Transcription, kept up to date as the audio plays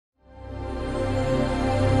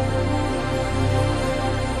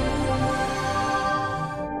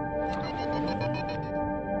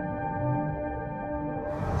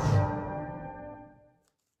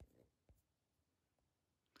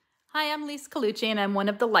Hi, I'm Lise Colucci, and I'm one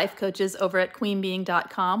of the life coaches over at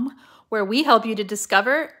queenbeing.com, where we help you to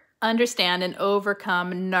discover, understand, and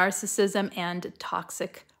overcome narcissism and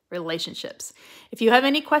toxic relationships. If you have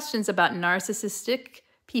any questions about narcissistic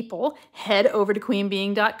people, head over to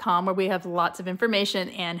queenbeing.com, where we have lots of information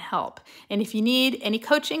and help. And if you need any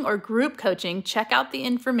coaching or group coaching, check out the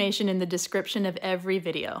information in the description of every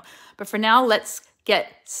video. But for now, let's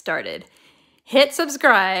get started. Hit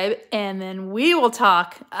subscribe, and then we will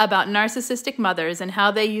talk about narcissistic mothers and how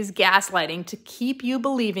they use gaslighting to keep you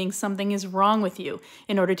believing something is wrong with you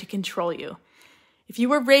in order to control you. If you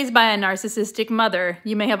were raised by a narcissistic mother,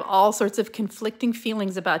 you may have all sorts of conflicting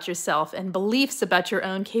feelings about yourself and beliefs about your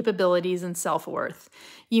own capabilities and self-worth.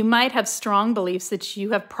 You might have strong beliefs that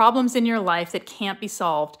you have problems in your life that can't be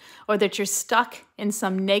solved, or that you're stuck in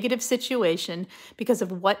some negative situation because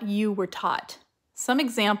of what you were taught. Some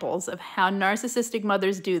examples of how narcissistic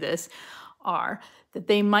mothers do this are that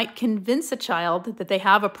they might convince a child that they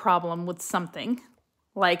have a problem with something,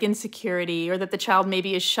 like insecurity, or that the child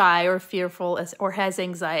maybe is shy or fearful or has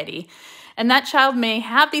anxiety. And that child may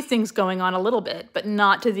have these things going on a little bit, but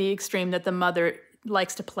not to the extreme that the mother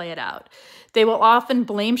likes to play it out. They will often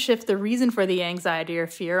blame shift the reason for the anxiety or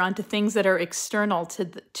fear onto things that are external to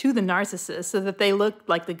the narcissist, so that they look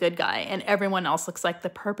like the good guy and everyone else looks like the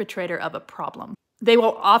perpetrator of a problem. They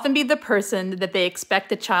will often be the person that they expect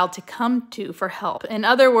the child to come to for help. In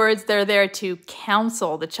other words, they're there to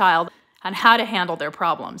counsel the child on how to handle their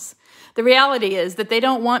problems. The reality is that they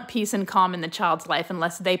don't want peace and calm in the child's life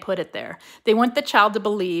unless they put it there. They want the child to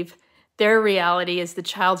believe their reality is the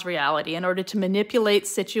child's reality in order to manipulate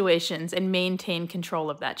situations and maintain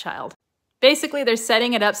control of that child. Basically, they're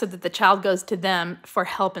setting it up so that the child goes to them for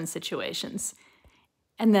help in situations,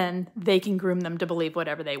 and then they can groom them to believe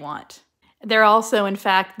whatever they want. They're also, in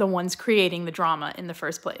fact, the ones creating the drama in the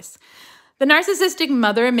first place. The narcissistic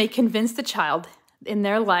mother may convince the child in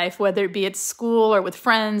their life, whether it be at school or with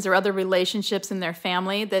friends or other relationships in their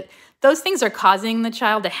family, that those things are causing the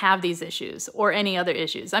child to have these issues or any other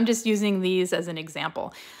issues. I'm just using these as an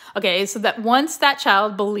example. Okay, so that once that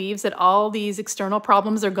child believes that all these external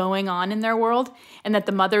problems are going on in their world and that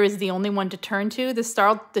the mother is the only one to turn to,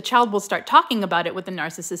 the child will start talking about it with the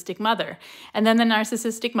narcissistic mother. And then the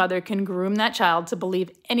narcissistic mother can groom that child to believe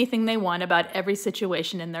anything they want about every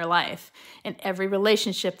situation in their life and every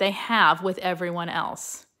relationship they have with everyone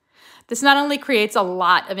else. This not only creates a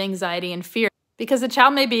lot of anxiety and fear, because the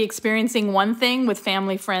child may be experiencing one thing with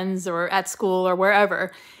family, friends, or at school or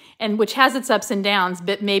wherever, and which has its ups and downs,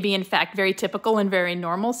 but may be in fact very typical and very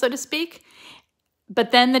normal, so to speak. But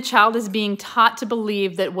then the child is being taught to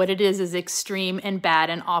believe that what it is extreme and bad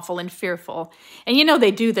and awful and fearful. And you know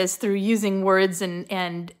they do this through using words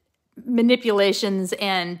and manipulations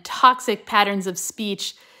and toxic patterns of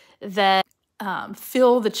speech that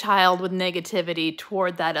fill the child with negativity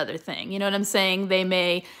toward that other thing. You know what I'm saying? They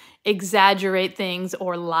may exaggerate things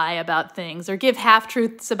or lie about things or give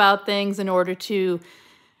half-truths about things in order to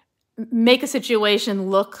make a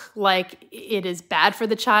situation look like it is bad for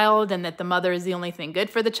the child and that the mother is the only thing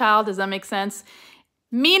good for the child. Does that make sense?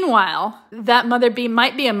 Meanwhile, that mother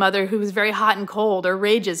might be a mother who is very hot and cold or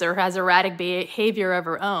rages or has erratic behavior of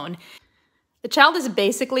her own. The child is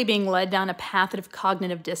basically being led down a path of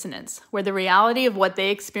cognitive dissonance, where the reality of what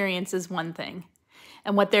they experience is one thing,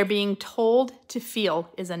 and what they're being told to feel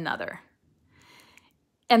is another.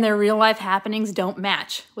 And their real-life happenings don't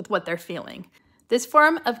match with what they're feeling. This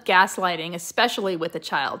form of gaslighting, especially with a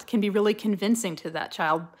child, can be really convincing to that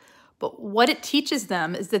child, but what it teaches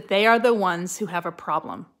them is that they are the ones who have a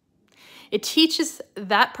problem. It teaches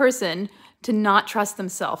that person to not trust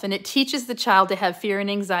themselves, and it teaches the child to have fear and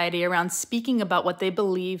anxiety around speaking about what they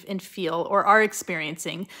believe and feel or are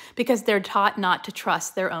experiencing because they're taught not to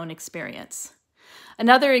trust their own experience.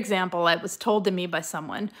 Another example that was told to me by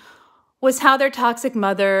someone was how their toxic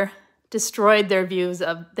mother destroyed their views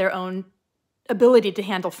of their own ability to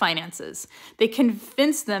handle finances. They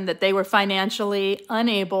convinced them that they were financially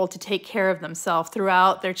unable to take care of themselves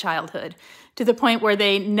throughout their childhood, to the point where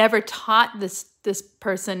they never taught this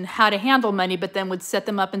person how to handle money, but then would set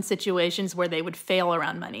them up in situations where they would fail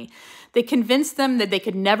around money. They convinced them that they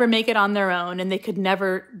could never make it on their own and they could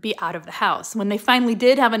never be out of the house. When they finally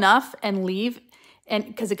did have enough and leave, and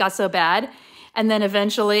because it got so bad, and then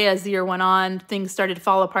eventually, as the year went on, things started to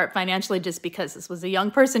fall apart financially just because this was a young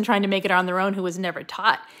person trying to make it on their own who was never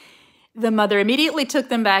taught. The mother immediately took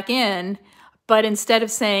them back in, but instead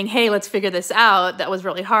of saying, hey, let's figure this out, that was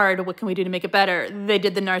really hard, what can we do to make it better? They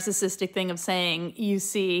did the narcissistic thing of saying, you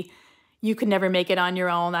see, you could never make it on your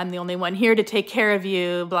own. I'm the only one here to take care of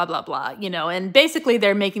you, blah, blah, blah, you know. And basically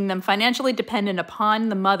they're making them financially dependent upon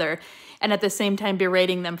the mother and at the same time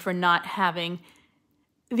berating them for not having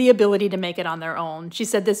the ability to make it on their own. She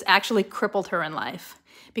said this actually crippled her in life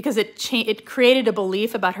because it created a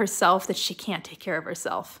belief about herself that she can't take care of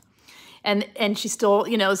herself. And she's still,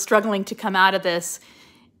 you know, struggling to come out of this,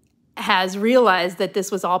 has realized that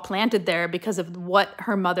this was all planted there because of what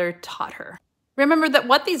her mother taught her. Remember that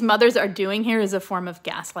what these mothers are doing here is a form of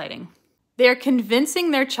gaslighting. They are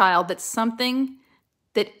convincing their child that something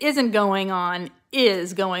that isn't going on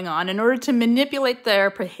is going on in order to manipulate their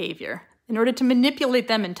behavior, in order to manipulate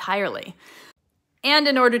them entirely, and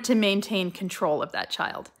in order to maintain control of that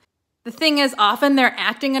child. The thing is, often they're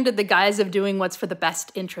acting under the guise of doing what's for the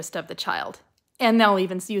best interest of the child, and they'll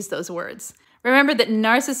even use those words. Remember that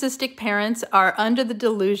narcissistic parents are under the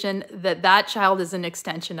delusion that that child is an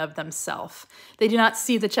extension of themselves. They do not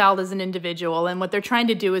see the child as an individual, and what they're trying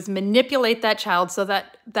to do is manipulate that child so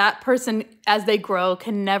that that person, as they grow,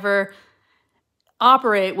 can never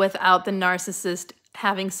operate without the narcissist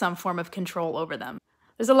having some form of control over them.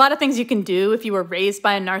 There's a lot of things you can do if you were raised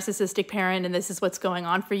by a narcissistic parent and this is what's going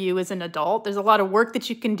on for you as an adult. There's a lot of work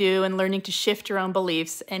that you can do in learning to shift your own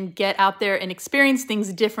beliefs and get out there and experience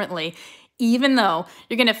things differently, even though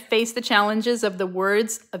you're going to face the challenges of the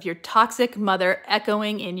words of your toxic mother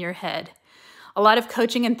echoing in your head. A lot of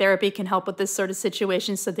coaching and therapy can help with this sort of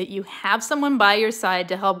situation so that you have someone by your side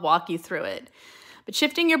to help walk you through it. But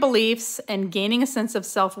shifting your beliefs and gaining a sense of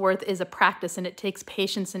self-worth is a practice, and it takes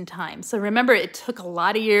patience and time. So remember, it took a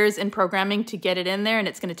lot of years in programming to get it in there, and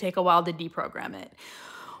it's going to take a while to deprogram it.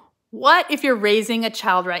 What if you're raising a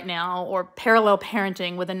child right now or parallel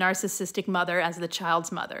parenting with a narcissistic mother as the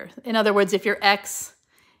child's mother? In other words, if your ex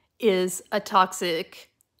is a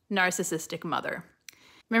toxic, narcissistic mother.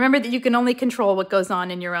 Remember that you can only control what goes on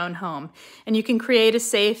in your own home, and you can create a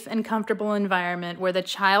safe and comfortable environment where the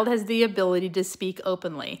child has the ability to speak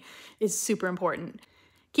openly is super important.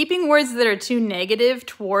 Keeping words that are too negative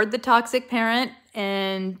toward the toxic parent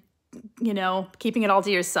and, you know, keeping it all to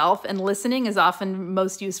yourself and listening is often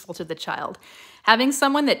most useful to the child. Having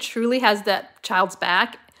someone that truly has that child's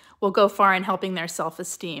back will go far in helping their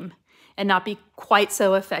self-esteem and not be quite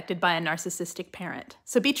so affected by a narcissistic parent.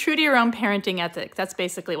 So be true to your own parenting ethic. That's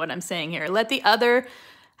basically what I'm saying here. Let the other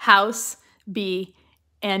house be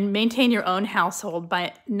and maintain your own household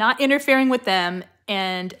by not interfering with them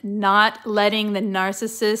and not letting the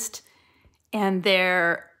narcissist and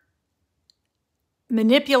their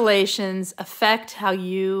manipulations affect how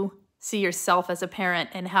you see yourself as a parent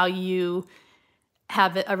and how you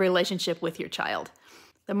have a relationship with your child.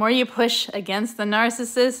 The more you push against the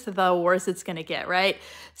narcissist, the worse it's going to get, right?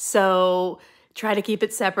 So try to keep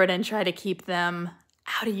it separate and try to keep them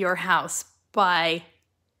out of your house by,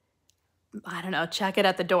 I don't know, check it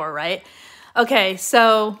at the door, right? Okay,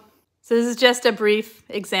 so this is just a brief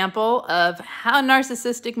example of how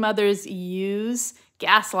narcissistic mothers use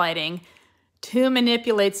gaslighting to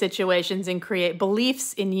manipulate situations and create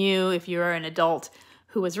beliefs in you if you're an adult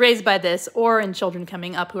who was raised by this, or in children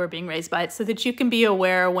coming up who are being raised by it, so that you can be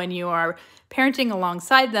aware when you are parenting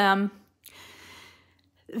alongside them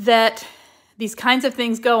that these kinds of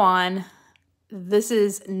things go on. This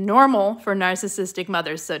is normal for narcissistic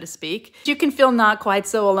mothers, so to speak. You can feel not quite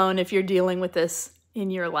so alone if you're dealing with this in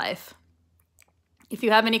your life. If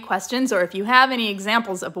you have any questions or if you have any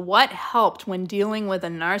examples of what helped when dealing with a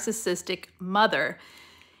narcissistic mother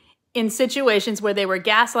in situations where they were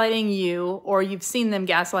gaslighting you, or you've seen them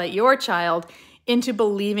gaslight your child into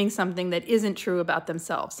believing something that isn't true about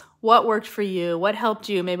themselves. What worked for you? What helped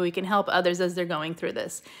you? Maybe we can help others as they're going through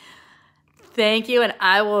this. Thank you, and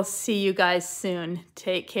I will see you guys soon.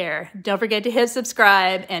 Take care. Don't forget to hit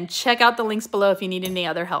subscribe and check out the links below if you need any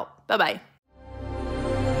other help. Bye-bye.